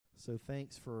So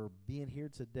thanks for being here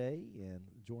today and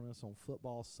joining us on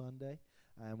Football Sunday.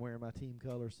 I'm wearing my team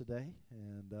colors today,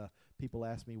 and people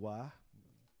ask me why.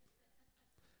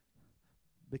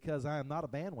 Because I am not a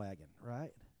bandwagon, right?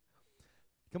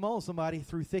 Come on, somebody,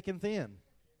 through thick and thin.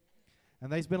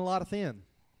 And there's been a lot of thin,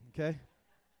 okay?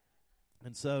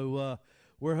 And so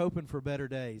we're hoping for better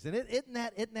days. And isn't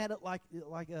that like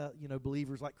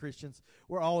believers, like Christians,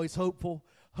 we're always hopeful,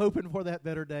 hoping for that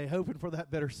better day, hoping for that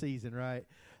better season, right?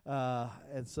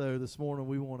 And so this morning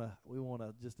we want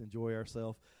to just enjoy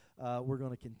ourselves. We're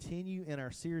going to continue in our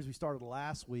series we started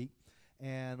last week,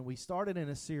 and we started in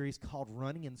a series called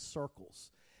Running in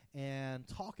Circles, and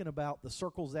talking about the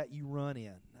circles that you run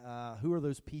in. Who are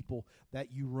those people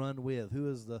that you run with?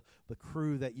 Who is the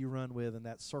crew that you run with in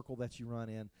that circle that you run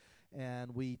in?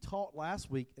 And we taught last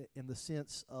week in the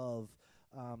sense of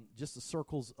just the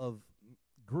circles of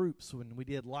groups when we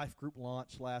did life group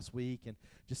launch last week, and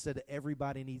just said that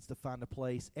everybody needs to find a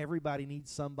place. Everybody needs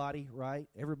somebody, right?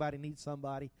 Everybody needs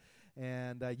somebody.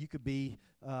 And you could be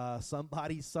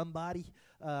somebody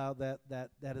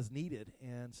that is needed.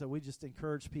 And so we just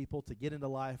encourage people to get into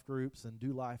life groups and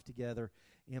do life together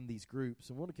in these groups.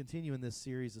 And we want to continue in this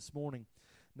series this morning.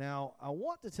 Now, I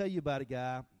want to tell you about a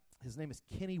guy. His name is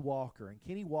Kenny Walker. And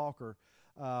Kenny Walker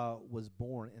was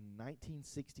born in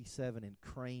 1967 in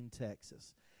Crane,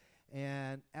 Texas.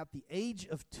 And at the age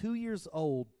of 2 years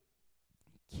old,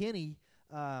 Kenny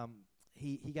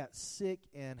he got sick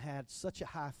and had such a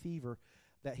high fever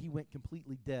that he went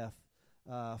completely deaf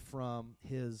from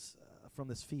this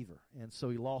fever, and so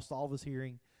he lost all of his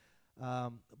hearing.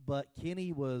 But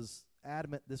Kenny was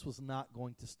adamant this was not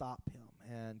going to stop him,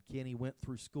 and Kenny went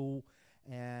through school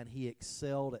and he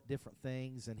excelled at different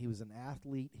things, and he was an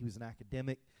athlete, he was an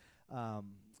academic,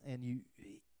 and you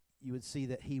would see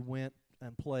that he went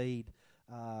and played.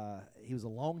 He was a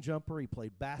long jumper. He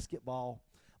played basketball.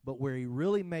 But where he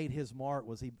really made his mark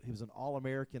was he was an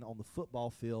All-American on the football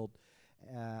field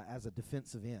as a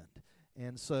defensive end.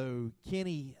 And so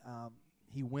Kenny,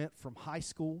 he went from high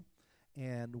school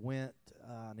and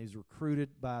and he was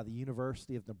recruited by the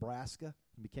University of Nebraska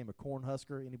and became a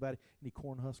Cornhusker. Any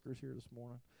Cornhuskers here this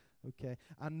morning? Okay.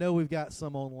 I know we've got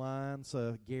some online,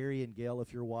 so Gary and Gail,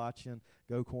 if you're watching,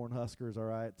 go Cornhuskers, all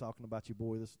right, talking about your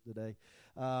boy today.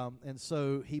 And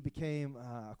so he became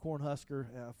a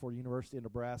Cornhusker for the University of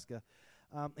Nebraska,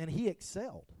 and he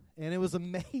excelled. And it was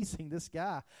amazing, this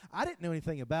guy. I didn't know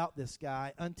anything about this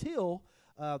guy until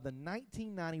the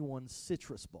 1991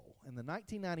 Citrus Bowl. In the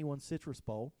 1991 Citrus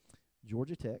Bowl,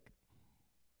 Georgia Tech,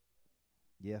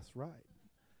 yes, right.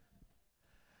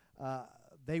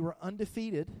 They were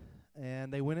undefeated,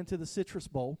 and they went into the Citrus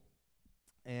Bowl,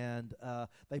 and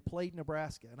they played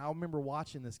Nebraska. And I remember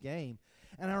watching this game,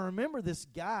 and I remember this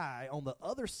guy on the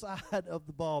other side of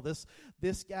the ball, this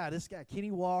guy, Kenny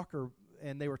Walker,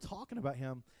 and they were talking about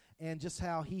him and just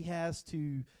how he has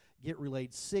to get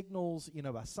relayed signals,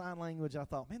 by sign language. I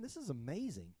thought, man, this is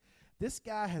amazing. This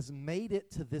guy has made it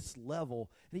to this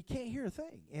level, and he can't hear a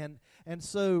thing. And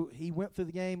so he went through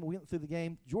the game.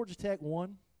 Georgia Tech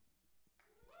won.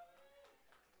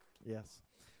 Yes.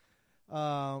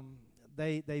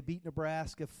 They beat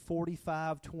Nebraska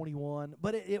 45-21,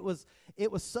 but it was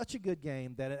such a good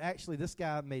game that this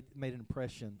guy made an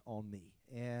impression on me.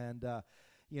 And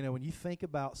when you think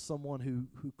about someone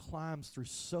who climbs through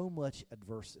so much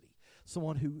adversity,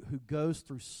 someone who goes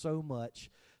through so much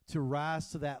to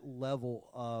rise to that level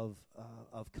of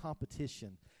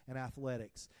competition and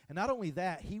athletics. And not only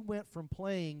that, he went from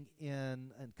playing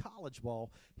in college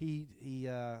ball.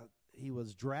 He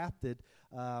was drafted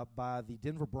by the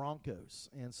Denver Broncos,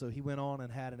 and so he went on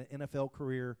and had an NFL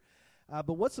career.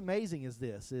 But what's amazing is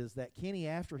that Kenny,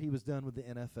 after he was done with the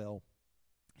NFL,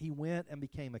 he went and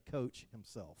became a coach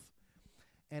himself.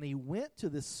 And he went to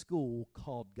this school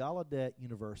called Gallaudet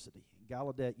University.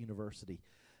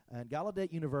 And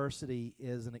Gallaudet University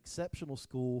is an exceptional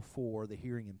school for the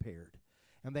hearing impaired.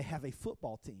 And they have a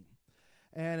football team.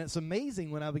 And it's amazing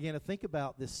when I began to think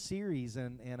about this series,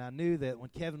 and I knew that when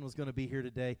Kevin was going to be here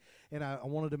today, and I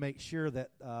wanted to make sure that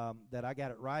I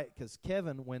got it right, because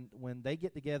Kevin, when they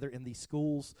get together in these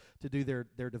schools to do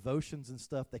their devotions and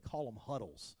stuff, they call them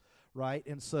huddles, right?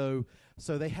 And so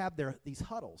they have these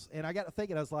huddles. And I got to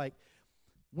thinking, I was like,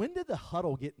 when did the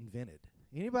huddle get invented?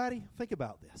 Anybody? Think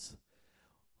about this.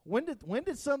 When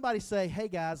did somebody say, hey,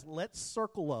 guys, let's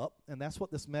circle up? And that's what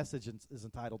this message is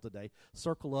entitled today,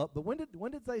 Circle Up. But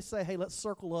when did they say, hey, let's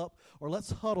circle up or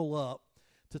let's huddle up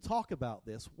to talk about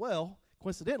this? Well,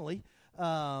 coincidentally,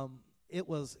 it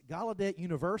was Gallaudet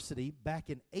University back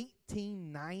in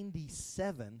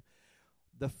 1897.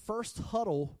 The first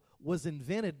huddle was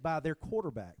invented by their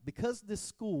quarterback. Because this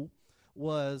school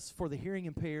was for the hearing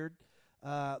impaired.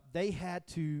 They had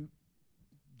to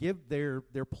give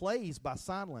their plays by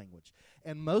sign language.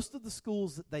 And most of the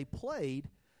schools that they played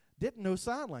didn't know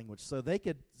sign language, so they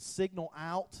could signal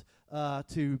out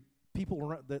to people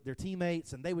around their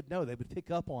teammates, and they would know. They would pick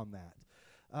up on that.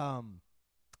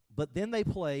 But then they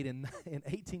played in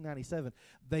 1897.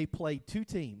 They played two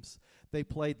teams. They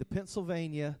played the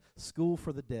Pennsylvania School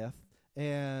for the Deaf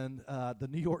and the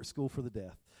New York School for the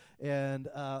Deaf, and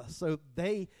so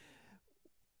they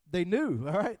knew,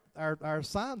 all right, our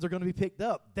signs are going to be picked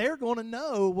up. They're going to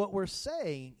know what we're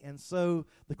saying, and so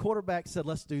the quarterback said,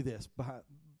 "Let's do this."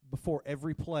 Before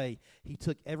every play, he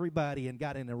took everybody and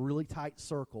got in a really tight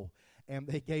circle, and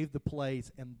they gave the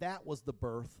plays, and that was the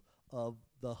birth of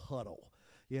the huddle.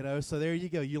 So there you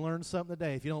go. You learned something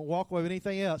today. If you don't walk away with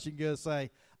anything else, you can go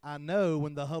say, I know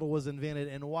when the huddle was invented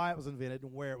and why it was invented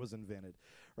and where it was invented,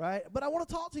 right? But I want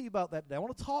to talk to you about that today. I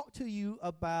want to talk to you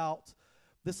about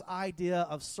this idea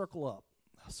of circle up.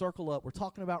 Circle up. We're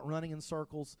talking about running in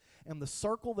circles, and the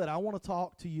circle that I want to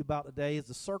talk to you about today is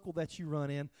the circle that you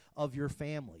run in of your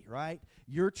family, right?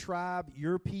 Your tribe,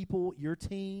 your people, your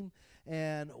team,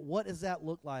 and what does that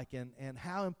look like, and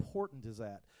how important is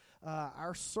that?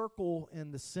 Our circle,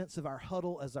 in the sense of our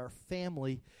huddle as our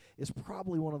family, is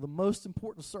probably one of the most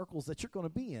important circles that you're going to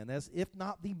be in, as if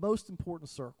not the most important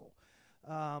circle.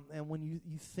 And when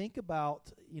you think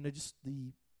about, just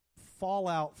the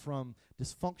fallout from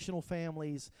dysfunctional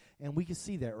families, and we can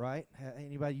see that, right?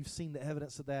 Anybody, you've seen the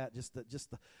evidence of that, just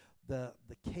the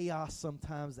chaos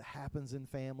sometimes that happens in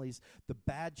families, the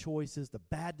bad choices, the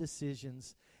bad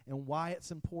decisions, and why it's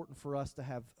important for us to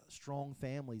have strong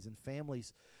families, and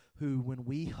families who, when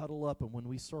we huddle up and when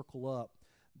we circle up,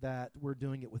 that we're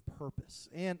doing it with purpose.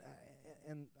 And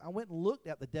I went and looked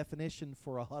at the definition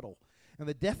for a huddle. And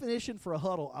the definition for a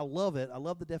huddle, I love it. I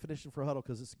love the definition for a huddle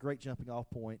because it's a great jumping off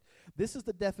point. This is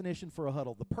the definition for a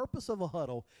huddle. The purpose of a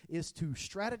huddle is to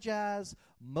strategize,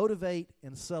 motivate,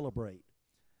 and celebrate.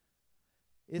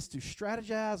 It's to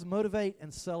strategize, motivate,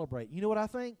 and celebrate. You know what I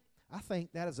think? I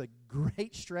think that is a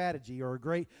great strategy, or a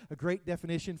great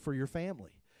definition for your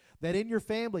family. That in your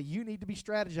family, you need to be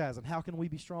strategizing. How can we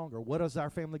be stronger? What is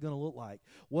our family going to look like?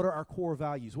 What are our core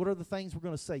values? What are the things we're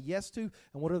going to say yes to,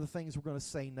 and what are the things we're going to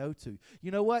say no to?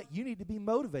 You know what? You need to be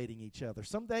motivating each other.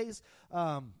 Some days,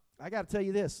 I got to tell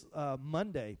you this,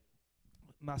 Monday,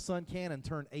 my son Cannon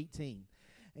turned 18.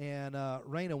 And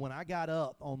Raina, when I got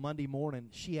up on Monday morning,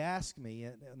 she asked me,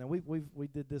 and we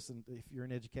did this, and if you're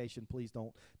in education, please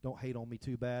don't hate on me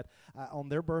too bad. On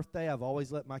their birthday, I've always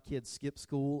let my kids skip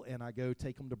school, and I go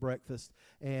take them to breakfast,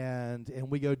 and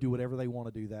we go do whatever they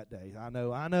want to do that day. I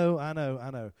know,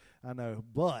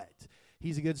 but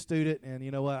he's a good student, and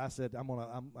you know what? I said I'm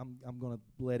gonna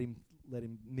let him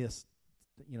miss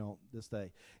this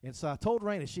day. And so I told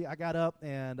Raina, I got up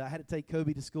and I had to take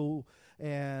Kobe to school,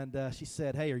 and she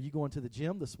said, hey, are you going to the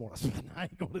gym this morning? I said, I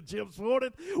ain't going to the gym this morning.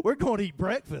 We're going to eat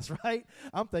breakfast, right?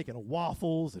 I'm thinking of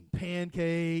waffles and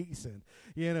pancakes and,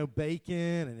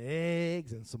 bacon and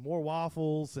eggs and some more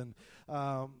waffles. And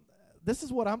this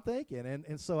is what I'm thinking.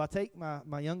 And so I take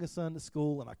my youngest son to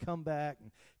school, and I come back, and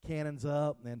Cannon's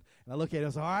up, and I look at him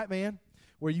and say, all right, man,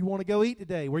 where you want to go eat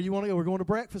today? Where you want to go? We're going to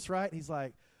breakfast, right? And he's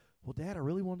like, well, Dad, I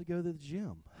really wanted to go to the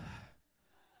gym.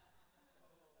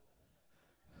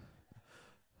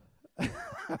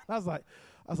 I was like,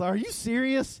 are you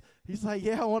serious? He's like,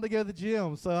 yeah, I want to go to the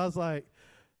gym. So I was like,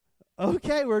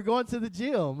 okay, we're going to the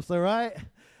gym. So, right?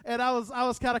 And I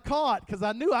was kind of caught because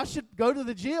I knew I should go to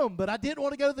the gym, but I didn't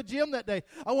want to go to the gym that day.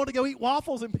 I wanted to go eat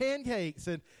waffles and pancakes,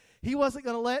 and he wasn't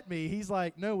going to let me. He's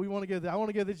like, no, I want to go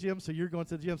to the gym, so you're going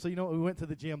to the gym. So you know what? We went to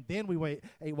the gym. Then we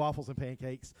ate waffles and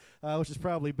pancakes, which is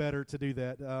probably better to do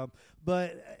that.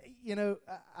 But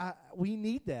we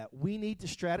need that. We need to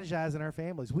strategize in our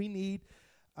families. We need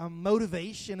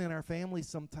motivation in our families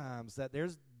sometimes. That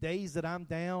there's days that I'm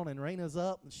down and Raina's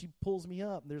up and she pulls me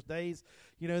up. And there's days,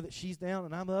 that she's down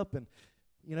and I'm up and,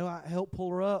 I help pull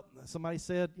her up. Somebody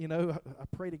said, I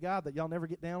pray to God that y'all never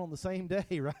get down on the same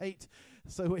day, right?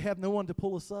 So we have no one to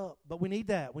pull us up. But we need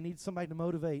that. We need somebody to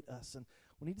motivate us. And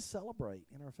we need to celebrate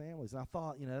in our families. And I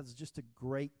thought, that's just a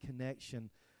great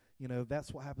connection.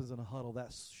 That's what happens in a huddle.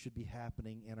 That should be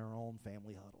happening in our own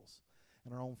family huddles,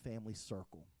 in our own family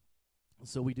circle. And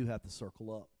so we do have to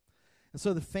circle up. And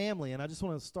so the family, and I just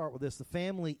want to start with this, the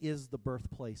family is the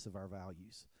birthplace of our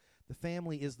values. The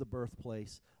family is the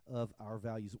birthplace of our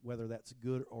values, whether that's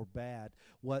good or bad.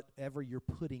 Whatever you're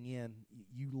putting in,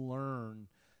 you learn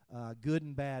good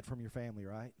and bad from your family,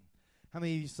 right? How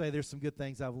many of you say there's some good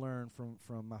things I've learned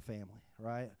from my family,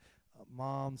 right?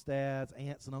 Moms, dads,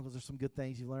 aunts, and uncles, there's some good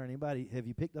things you've learned. Anybody, have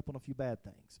you picked up on a few bad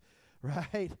things,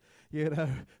 right?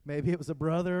 Maybe it was a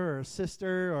brother or a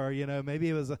sister, or maybe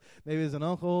it was an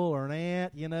uncle or an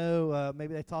aunt.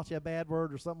 Maybe they taught you a bad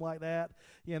word or something like that.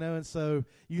 And so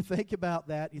you think about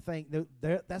that. You think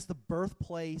that's the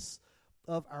birthplace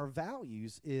of our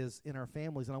values is in our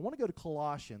families. And I want to go to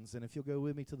Colossians, and if you'll go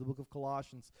with me to the book of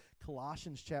Colossians,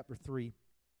 Colossians chapter 3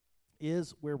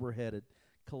 is where we're headed.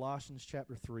 Colossians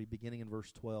chapter 3, beginning in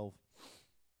verse 12.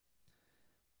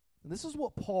 And this is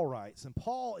what Paul writes. And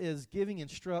Paul is giving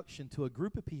instruction to a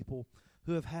group of people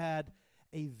who have had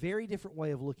a very different way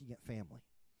of looking at family.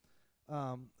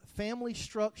 Family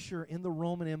structure in the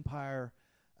Roman Empire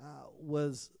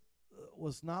was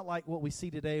not like what we see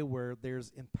today, where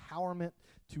there's empowerment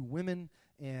to women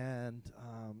and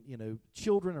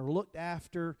children are looked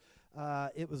after.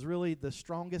 It was really the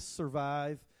strongest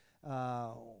survive,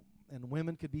 and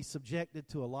women could be subjected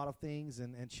to a lot of things,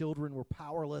 and children were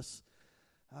powerless.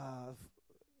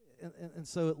 And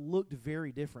so it looked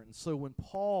very different. And so when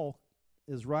Paul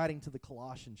is writing to the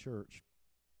Colossian church,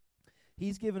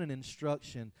 he's given an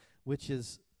instruction which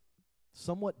is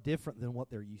somewhat different than what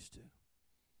they're used to.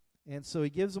 And so he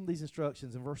gives them these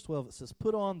instructions. In verse 12 it says,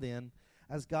 "Put on then,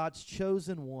 as God's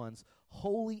chosen ones,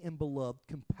 holy and beloved,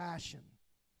 compassion,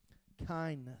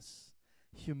 kindness,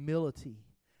 humility,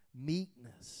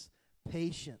 meekness,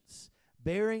 patience,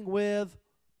 bearing with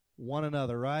one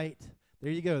another," right?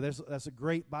 There you go. That's a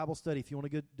great Bible study. If you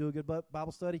want to do a good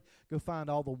Bible study, go find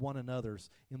all the one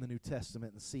another's in the New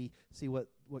Testament and see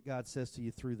what God says to you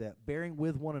through that. Bearing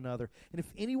with one another. And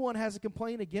if anyone has a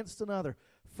complaint against another,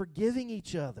 forgiving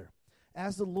each other,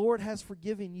 as the Lord has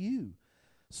forgiven you.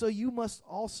 So you must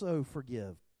also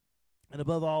forgive. And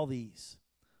above all these,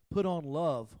 put on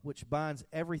love, which binds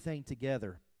everything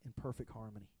together in perfect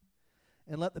harmony.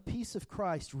 And let the peace of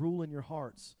Christ rule in your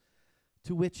hearts,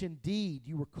 to which indeed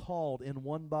you were called in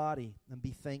one body, and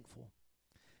be thankful.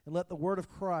 And let the word of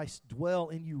Christ dwell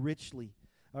in you richly,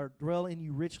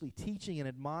 teaching and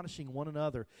admonishing one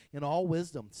another in all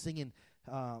wisdom, singing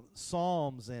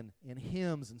psalms and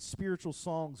hymns and spiritual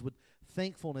songs with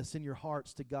thankfulness in your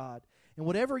hearts to God. And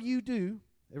whatever you do,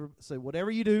 whatever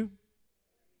you do,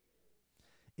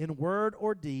 in word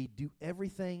or deed, do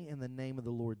everything in the name of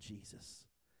the Lord Jesus,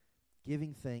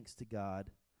 giving thanks to God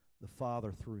the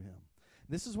Father through him.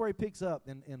 This is where he picks up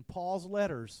in Paul's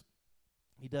letters.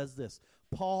 He does this.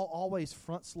 Paul always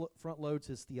front loads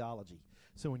his theology.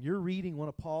 So when you're reading one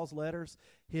of Paul's letters,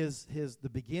 the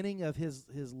beginning of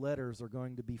his letters are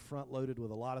going to be front loaded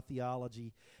with a lot of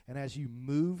theology. And as you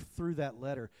move through that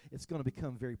letter, it's going to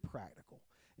become very practical.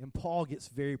 And Paul gets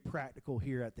very practical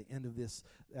here at the end of this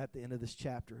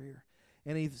chapter here.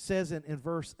 And he says in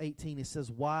verse 18, he says,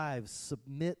 "Wives,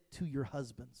 submit to your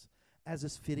husbands, as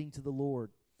is fitting to the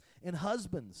Lord. And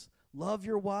husbands, love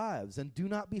your wives, and do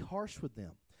not be harsh with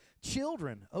them.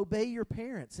 Children, obey your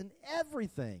parents in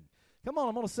everything." Come on,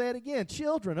 I'm going to say it again.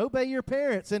 Children, obey your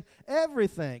parents in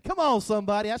everything. Come on,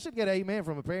 somebody. I should get an amen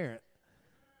from a parent.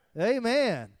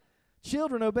 Amen.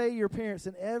 Children, obey your parents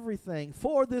in everything,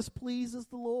 for this pleases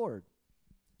the Lord.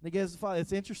 And he goes,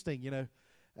 it's interesting,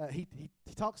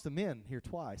 he talks to men here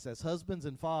twice as husbands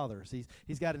and fathers.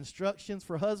 He's got instructions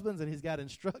for husbands and he's got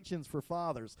instructions for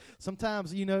fathers.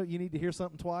 Sometimes you need to hear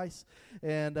something twice.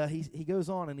 And he goes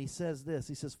on and he says this.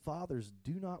 He says, "Fathers,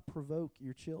 do not provoke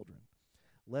your children,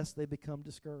 lest they become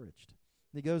discouraged."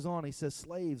 And he goes on. He says,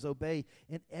 "Slaves, obey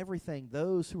in everything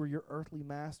those who are your earthly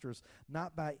masters,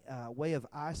 not by way of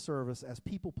eye service as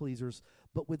people pleasers,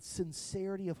 but with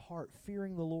sincerity of heart,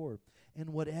 fearing the Lord.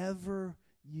 And whatever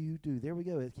you do," there we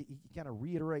go. He kind of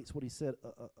reiterates what he said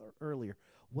earlier.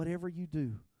 "Whatever you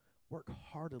do, work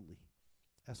heartily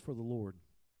as for the Lord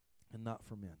and not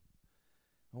for men."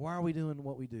 And why are we doing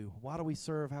what we do? Why do we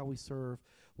serve how we serve?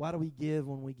 Why do we give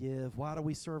when we give? Why do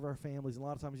we serve our families? And a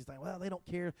lot of times you think, well, they don't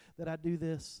care that I do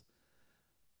this.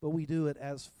 But we do it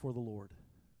as for the Lord.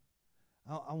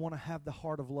 I want to have the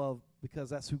heart of love because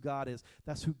that's who God is.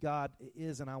 That's who God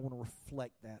is, and I want to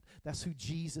reflect that. That's who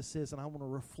Jesus is, and I want to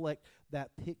reflect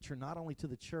that picture not only to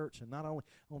the church and not only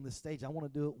on this stage. I want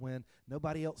to do it when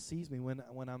nobody else sees me, when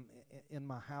I'm in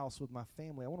my house with my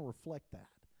family. I want to reflect that.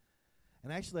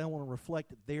 And actually, I want to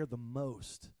reflect it there the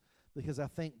most because I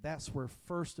think that's where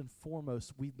first and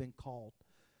foremost we've been called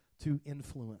to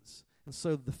influence. And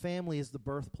so the family is the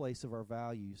birthplace of our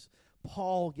values.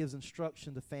 Paul gives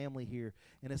instruction to family here,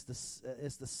 and it's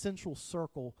the central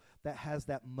circle that has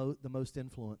the most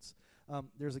influence.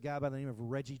 There's a guy by the name of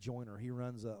Reggie Joyner. He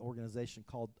runs an organization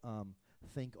called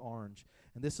Think Orange.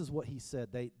 And this is what he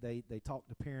said. They talked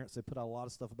to parents. They put out a lot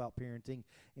of stuff about parenting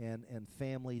and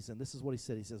families. And this is what he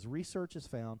said. He says, research has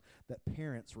found that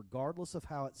parents, regardless of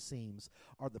how it seems,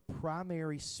 are the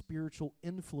primary spiritual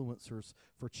influencers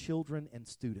for children and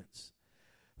students,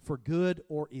 for good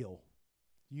or ill.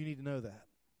 You need to know that.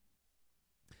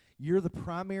 You're the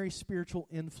primary spiritual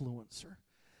influencer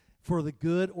for the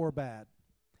good or bad.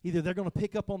 Either they're going to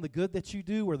pick up on the good that you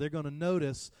do, or they're going to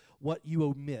notice what you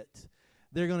omit.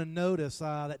 They're going to notice,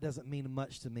 that doesn't mean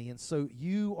much to me. And so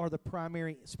you are the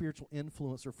primary spiritual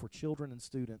influencer for children and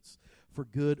students, for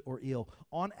good or ill.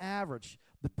 On average,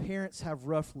 the parents have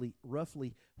roughly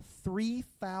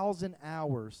 3,000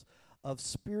 hours of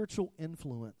spiritual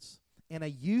influence, and a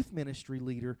youth ministry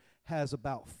leader has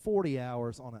about 40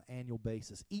 hours on an annual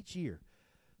basis each year.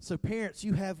 So parents,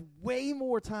 you have way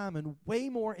more time and way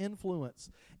more influence,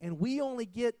 and we only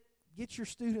get your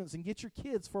students and get your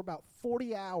kids for about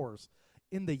 40 hours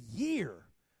in the year.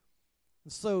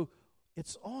 And so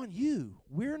it's on you.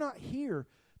 We're not here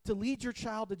to lead your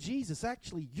child to Jesus.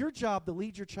 Actually, your job to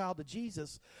lead your child to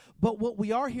Jesus. But what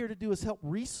we are here to do is help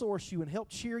resource you and help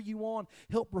cheer you on,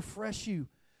 help refresh you,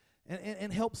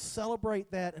 and help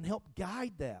celebrate that and help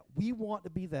guide that. We want to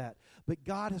be that. But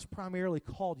God has primarily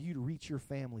called you to reach your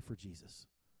family for Jesus.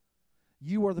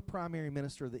 You are the primary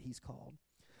minister that he's called.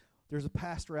 There's a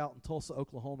pastor out in Tulsa,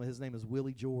 Oklahoma. His name is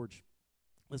Willie George.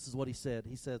 This is what he said.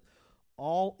 He said,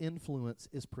 all influence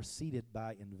is preceded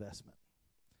by investment.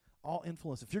 All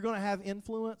influence. If you're going to have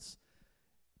influence,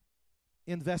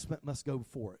 investment must go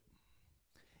before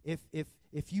it.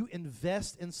 If you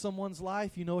invest in someone's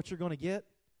life, you know what you're going to get?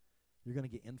 You're going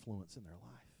to get influence in their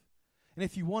life. And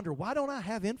if you wonder, why don't I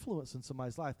have influence in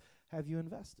somebody's life? Have you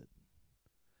invested?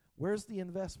 Where's the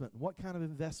investment? What kind of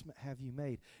investment have you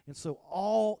made? And so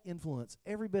all influence,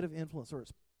 every bit of influence, or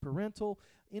it's parental,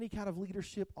 any kind of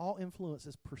leadership, all influence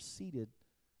is preceded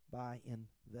by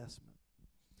investment.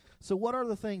 So what are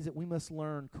the things that we must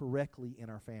learn correctly in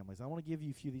our families? I want to give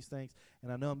you a few of these things,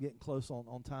 and I know I'm getting close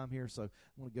on time here, so I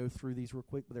want to go through these real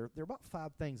quick. But there are about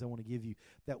 5 things I want to give you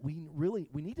that we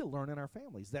need to learn in our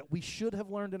families, that we should have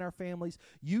learned in our families.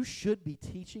 You should be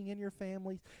teaching in your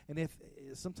families, and if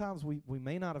sometimes we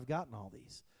may not have gotten all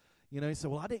these. You know, you say,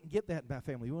 well, I didn't get that in my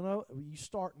family. Well, no, you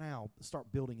start now. Start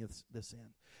building this in.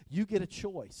 You get a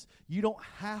choice. You don't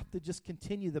have to just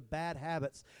continue the bad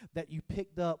habits that you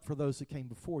picked up for those who came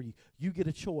before you. You get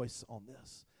a choice on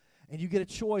this. And you get a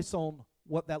choice on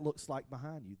what that looks like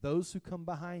behind you, those who come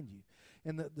behind you.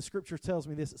 And the scripture tells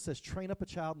me this. It says, train up a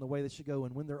child in the way they should go,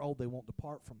 and when they're old, they won't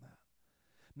depart from that.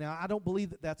 Now, I don't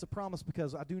believe that that's a promise,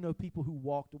 because I do know people who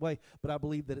walked away, but I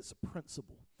believe that it's a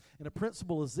principle. And a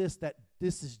principle is this, that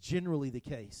this is generally the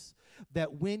case,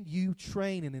 that when you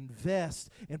train and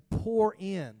invest and pour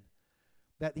in,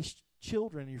 that these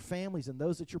children and your families and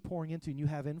those that you're pouring into and you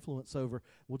have influence over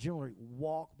will generally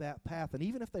walk that path. And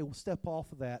even if they will step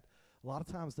off of that, a lot of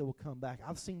times they will come back.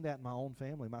 I've seen that in my own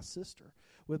family. My sister,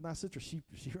 she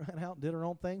ran out and did her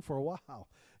own thing for a while,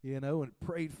 you know, and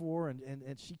prayed for her,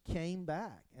 and she came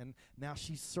back. And now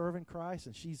she's serving Christ,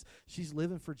 and she's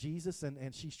living for Jesus,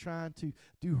 and she's trying to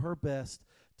do her best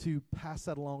to pass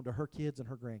that along to her kids and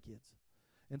her grandkids.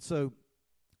 And so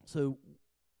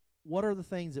what are the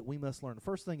things that we must learn? The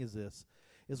first thing is this,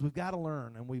 is we've got to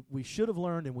learn, and we should have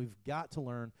learned, and we've got to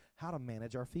learn how to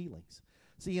manage our feelings.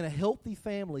 See, in a healthy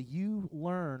family, you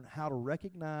learn how to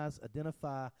recognize,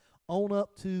 identify, own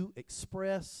up to,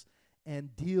 express,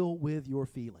 and deal with your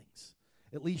feelings.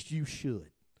 At least you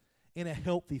should, in a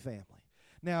healthy family.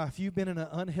 Now, if you've been in an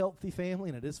unhealthy family,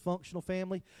 in a dysfunctional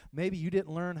family, maybe you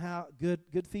didn't learn how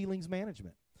good feelings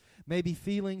management. Maybe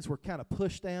feelings were kind of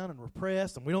pushed down and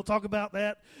repressed, and we don't talk about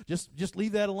that. Just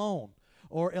leave that alone.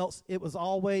 Or else it was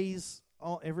always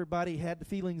everybody had the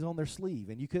feelings on their sleeve,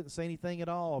 and you couldn't say anything at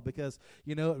all because,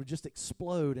 you know, it would just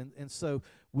explode. And so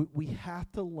we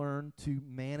have to learn to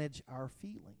manage our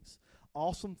feelings.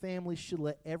 Awesome families should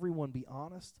let everyone be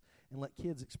honest and let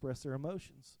kids express their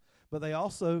emotions. But they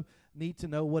also need to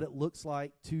know what it looks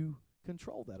like to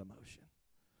control that emotion,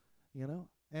 you know.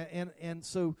 And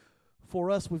so for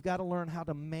us, we've got to learn how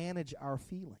to manage our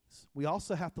feelings. We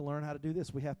also have to learn how to do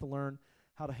this. We have to learn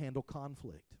how to handle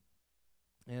conflict.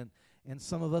 And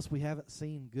some of us, we haven't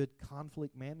seen good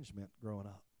conflict management growing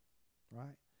up,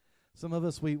 right? Some of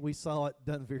us, we saw it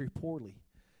done very poorly.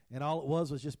 And all it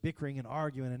was just bickering and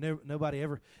arguing, and nobody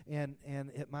ever, and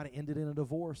it might have ended in a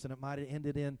divorce, and it might have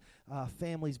ended in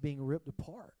families being ripped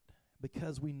apart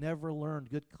because we never learned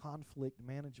good conflict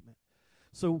management.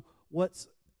 So what's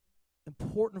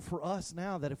important for us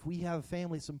now that if we have a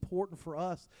family, it's important for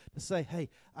us to say, hey,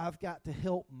 I've got to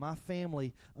help my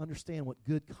family understand what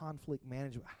good conflict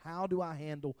management, how do I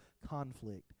handle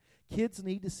conflict? Kids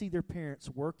need to see their parents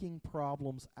working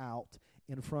problems out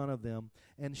in front of them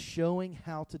and showing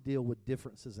how to deal with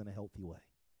differences in a healthy way.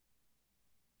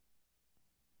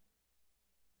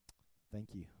 Thank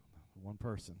you. One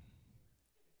person.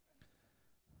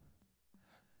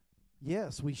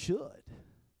 Yes, we should.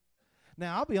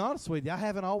 Now, I'll be honest with you. I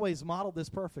haven't always modeled this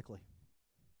perfectly.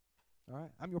 All right?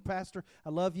 I'm your pastor. I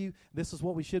love you. This is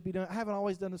what we should be doing. I haven't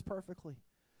always done this perfectly.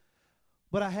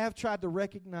 But I have tried to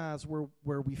recognize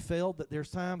where we failed, that there's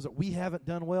times that we haven't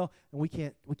done well, and we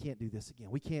can't do this again.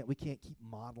 We can't keep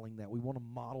modeling that. We want to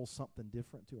model something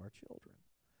different to our children.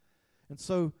 And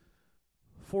so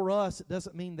for us, it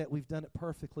doesn't mean that we've done it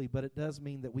perfectly, but it does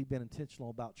mean that we've been intentional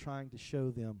about trying to show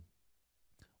them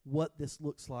what this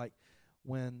looks like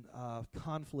when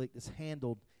conflict is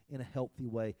handled in a healthy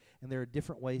way. And there are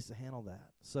different ways to handle that.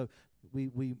 So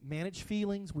we manage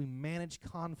feelings, we manage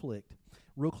conflict.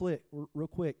 Real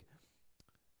quick,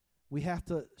 we have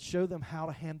to show them how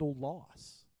to handle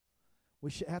loss.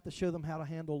 We have to show them how to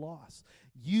handle loss.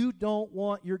 You don't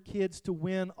want your kids to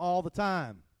win all the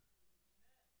time.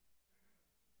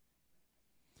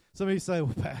 Some of you say,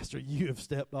 well, Pastor, you have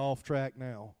stepped off track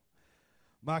now.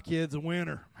 My kid's a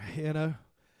winner, you know.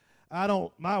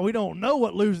 We don't know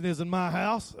what losing is in my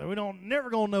house. We never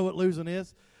going to know what losing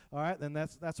is. All right, then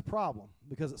that's a problem,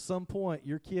 because at some point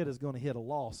your kid is going to hit a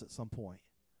loss at some point,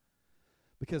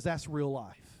 because that's real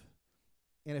life.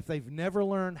 And if they've never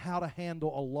learned how to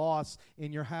handle a loss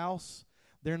in your house,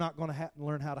 they're not going to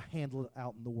learn how to handle it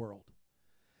out in the world.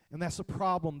 And that's a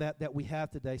problem that we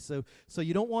have today. So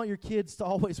you don't want your kids to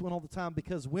always win all the time,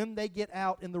 because when they get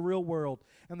out in the real world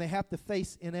and they have to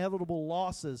face inevitable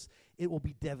losses, it will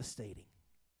be devastating.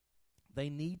 They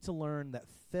need to learn that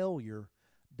failure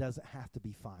doesn't have to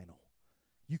be final.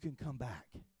 You can come back.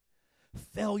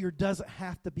 Failure doesn't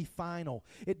have to be final.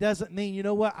 It doesn't mean, you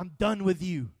know what, I'm done with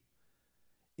you.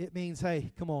 It means,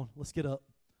 hey, come on, let's get up.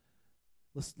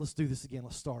 Let's do this again.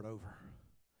 Let's start over.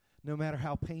 No matter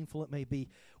how painful it may be,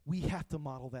 we have to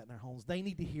model that in our homes. They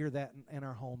need to hear that in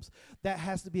our homes. That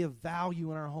has to be a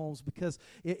value in our homes, because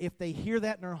if they hear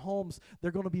that in our homes,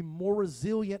 they're going to be more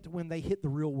resilient when they hit the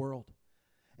real world.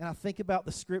 And I think about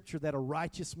the scripture that a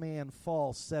righteous man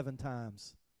falls 7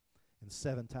 times, and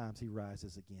 7 times he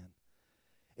rises again.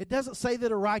 It doesn't say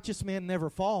that a righteous man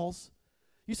never falls.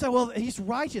 You say, well, he's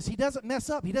righteous. He doesn't mess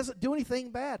up. He doesn't do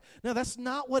anything bad. No, that's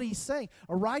not what he's saying.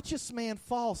 A righteous man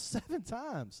falls 7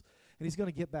 times, and he's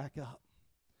going to get back up.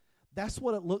 That's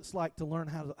what it looks like to learn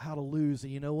how to lose.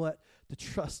 And you know what? To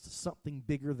trust something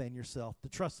bigger than yourself. To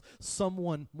trust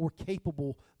someone more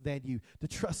capable than you. To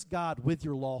trust God with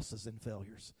your losses and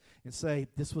failures. And say,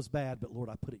 this was bad, but Lord,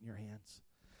 I put it in your hands.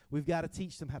 We've got to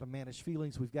teach them how to manage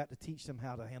feelings. We've got to teach them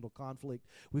how to handle conflict.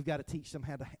 We've got to teach them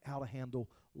how to handle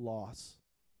loss.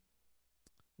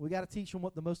 We got to teach them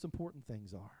what the most important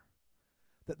things are.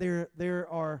 That there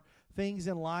are things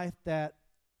in life that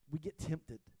we get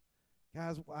tempted.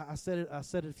 Guys, I said it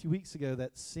a few weeks ago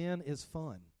that sin is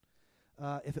fun.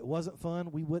 If it wasn't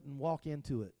fun, we wouldn't walk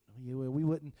into it.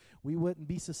 We wouldn't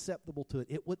be susceptible to it.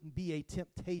 It wouldn't be a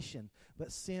temptation.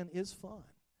 But sin is fun.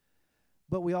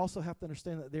 But we also have to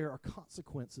understand that there are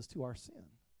consequences to our sin.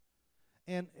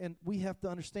 And we have to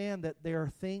understand that there are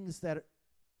things that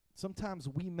sometimes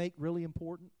we make really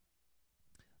important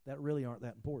that really aren't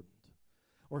that important,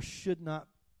 or should not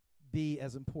be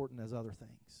as important as other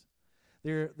things.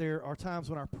 There are times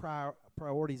when our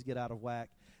priorities get out of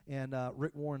whack, and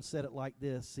Rick Warren said it like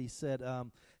this. He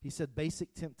said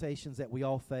basic temptations that we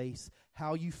all face,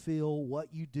 how you feel,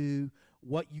 what you do,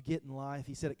 what you get in life.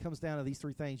 He said it comes down to these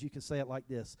 3 things. You can say it like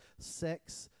this: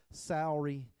 sex,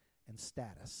 salary, and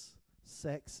status.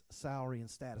 Sex, salary, and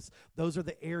status. Those are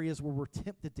the areas where we're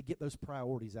tempted to get those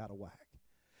priorities out of whack.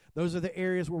 Those are the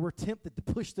areas where we're tempted to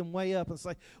push them way up and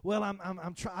say, well,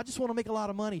 I just want to make a lot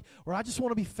of money, or I just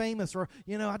want to be famous, or,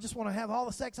 I just want to have all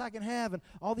the sex I can have, and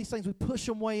all these things. We push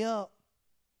them way up.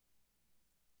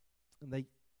 And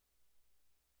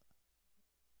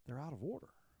they're out of order.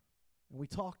 And we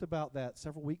talked about that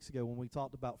several weeks ago when we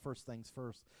talked about first things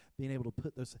first, being able to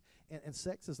put those. And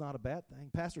sex is not a bad thing.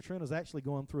 Pastor Trent is actually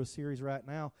going through a series right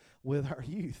now with our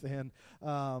youth. And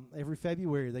every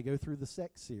February they go through the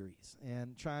sex series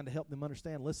and trying to help them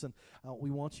understand, listen,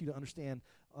 we want you to understand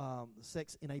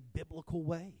sex in a biblical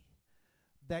way.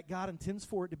 That God intends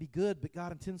for it to be good, but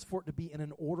God intends for it to be in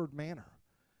an ordered manner.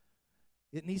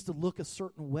 It needs to look a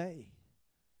certain way,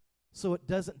 so it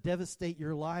doesn't devastate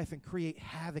your life and create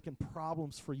havoc and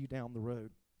problems for you down the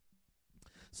road.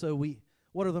 So we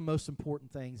What are the most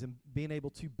important things? And being able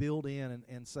to build in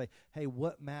and say, hey,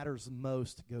 what matters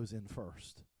most goes in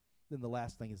first. Then the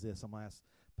last thing is this. I'm going to ask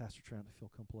Pastor Trent if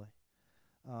he'll come play.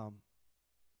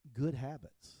 Good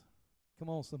habits. Come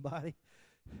on, somebody.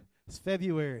 It's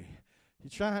February.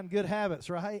 You're trying good habits,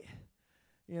 right?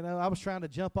 You know, I was trying to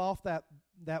jump off that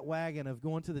wagon of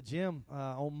going to the gym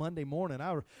on Monday morning.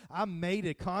 I made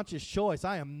a conscious choice.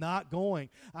 I am not going.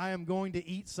 I am going to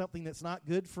eat something that's not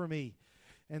good for me.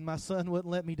 And my son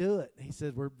wouldn't let me do it. He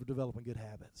said, we're developing good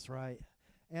habits, right?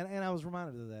 And I was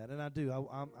reminded of that. And I do.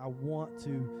 I want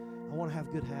to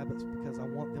have good habits because I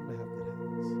want them to have good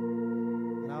habits.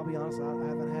 And I'll be honest, I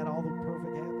haven't had all the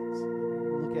perfect habits.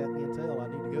 You look at me and tell I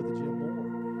need to go to the gym more.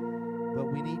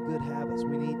 But we need good habits.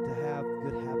 We need to have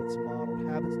good habits modeled.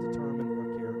 Habits determine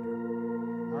our character.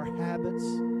 Our habits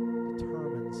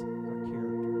determines our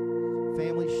character.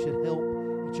 Families should help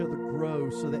each other grow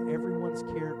so that everyone's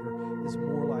character is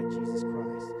more like Jesus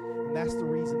Christ. And that's the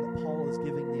reason that Paul is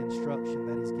giving the instruction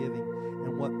that he's giving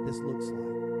and what this looks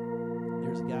like.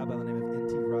 There's a guy by the name of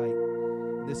N.T. Wright.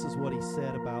 And this is what he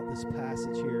said about this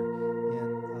passage here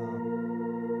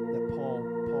that Paul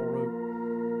wrote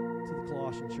to the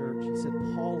Colossian church. He said,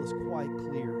 Paul is quite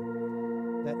clear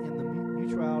that in the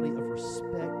mutuality of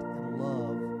respect and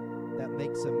love that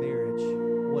makes a marriage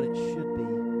what it should be,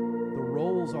 the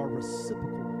roles are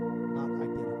reciprocal, not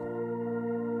identical.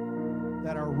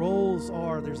 That our roles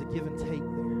are, there's a give and take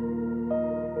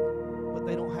there, but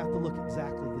they don't have to look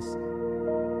exactly the same.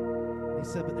 And he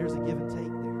said, but there's a give and take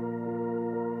there.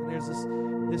 And there's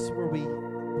this where we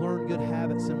learn good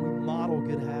habits and we model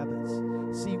good habits.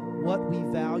 See, what we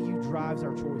value drives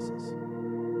our choices.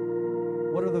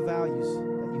 What are the values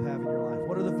that you have in your life?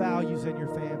 What are the values in your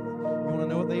family? You want to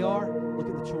know what they are? Look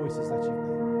at the choices that you've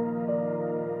made.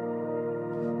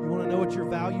 You want to know what your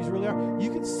values really are? You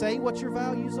can say what your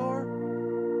values are,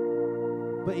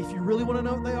 but if you really want to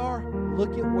know what they are,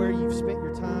 look at where you've spent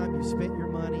your time, you've spent your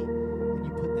money, and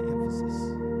you put the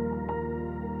emphasis.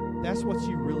 That's what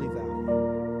you really value.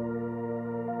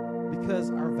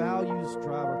 Because our values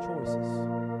drive our choices.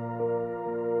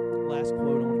 Last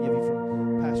quote I want to give you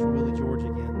from Pastor Willie George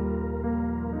again.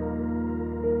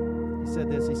 He said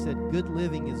this. He said, good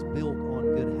living is built on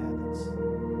good habits.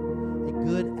 A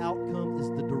good outcome is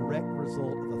the direct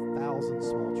result of 1,000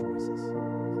 small choices. I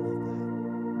love that.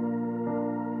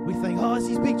 We think, oh, it's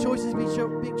these big choices, big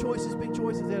choices, big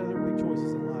choices. Yeah, there are big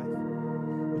choices in life.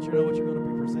 But you know what you're going to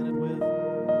be presented with?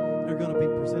 You're going to be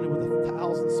presented with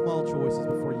 1,000 small choices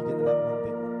before you get to that one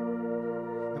big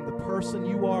one. And the person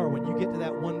you are when you get to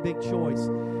that one big choice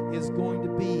is going to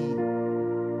be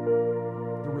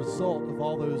the result of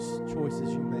all those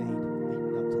choices you made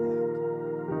leading up to that.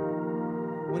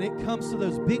 When it comes to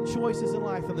those big choices in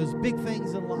life and those big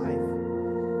things in life,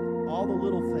 all the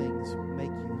little things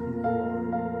make you who you are.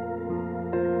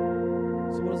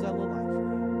 So what does that look like for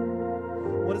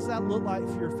you? What does that look like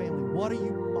for your family? What are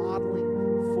you modeling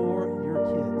for your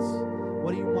kids?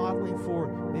 What are you modeling for?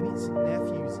 Maybe it's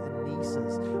nephews and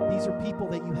nieces. These are people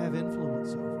that you have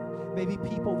influence over. Maybe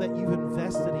people that you've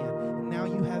invested in, and now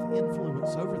you have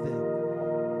influence over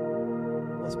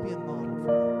them. What's being